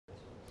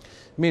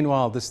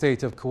Meanwhile, the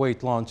state of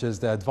Kuwait launches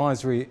the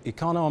Advisory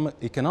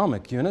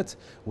Economic Unit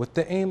with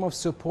the aim of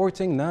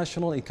supporting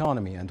national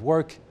economy and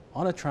work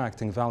on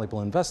attracting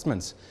valuable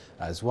investments,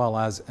 as well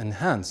as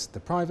enhance the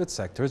private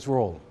sector's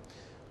role.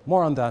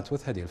 More on that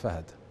with Hadi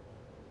Fahad.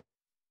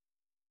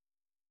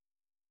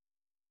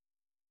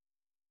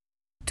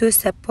 To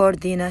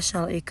support the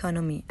national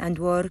economy and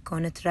work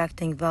on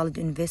attracting valued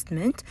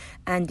investment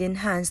and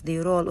enhance the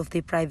role of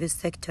the private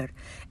sector,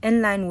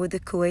 in line with the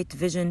Kuwait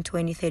Vision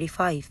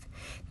 2035,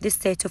 the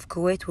state of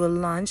Kuwait will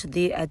launch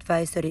the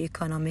Advisory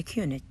Economic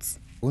Units.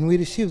 When we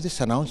received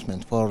this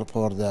announcement for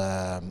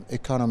the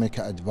Economic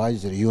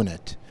Advisory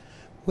Unit,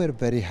 we're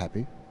very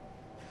happy,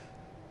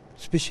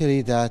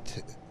 especially that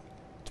it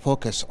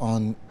focus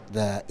on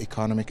the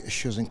economic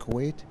issues in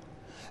Kuwait.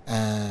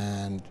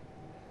 And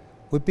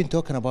we've been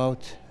talking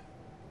about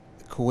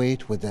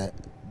Kuwait with a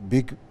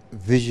big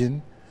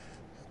vision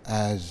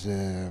as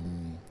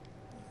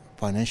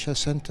financial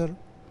center,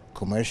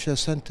 commercial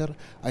center.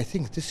 I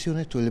think this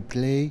unit will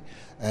play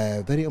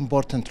a very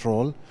important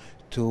role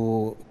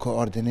to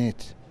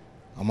coordinate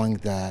among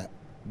the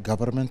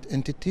government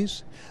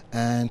entities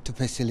and to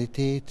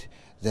facilitate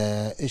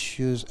the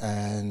issues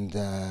and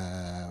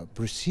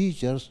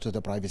procedures to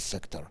the private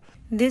sector.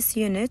 This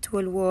unit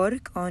will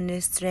work on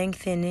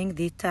strengthening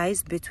the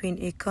ties between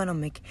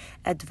economic,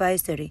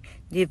 advisory,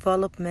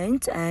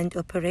 development and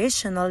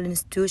operational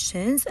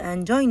institutions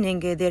and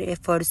joining their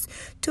efforts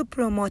to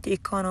promote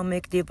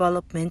economic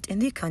development in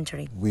the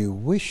country. We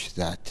wish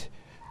that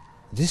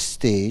this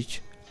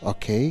stage,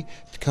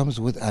 it comes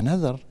with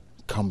another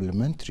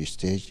complementary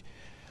stage,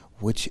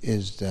 which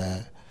is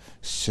the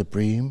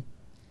Supreme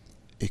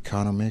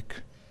Economic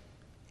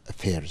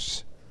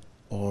Affairs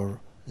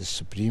or the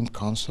Supreme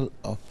Council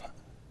of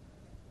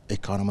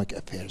Economic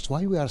Affairs.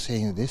 Why we are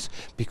saying this?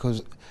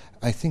 Because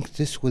I think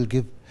this will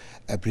give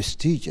a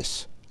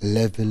prestigious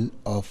level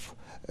of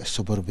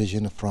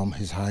supervision from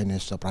His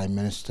Highness the Prime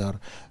Minister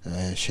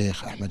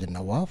Sheikh Ahmed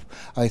al-Nawaf.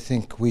 I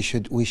think we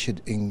should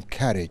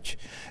encourage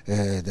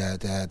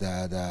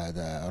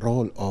the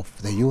role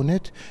of the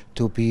unit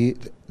to be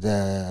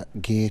the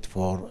gate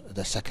for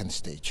the second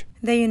stage.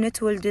 The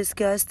unit will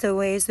discuss the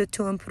ways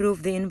to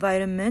improve the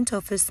environment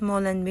of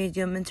small and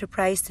medium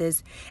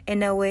enterprises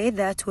in a way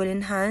that will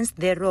enhance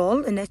their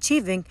role in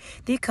achieving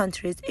the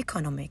country's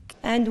economic.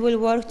 And will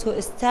work to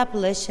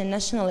establish a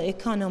national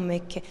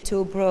economic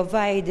to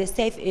provide a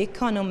safe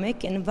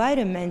economic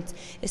environment,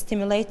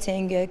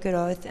 stimulating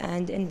growth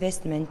and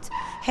investment.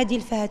 Hadi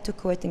Fahad to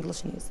Kuwait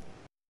English News.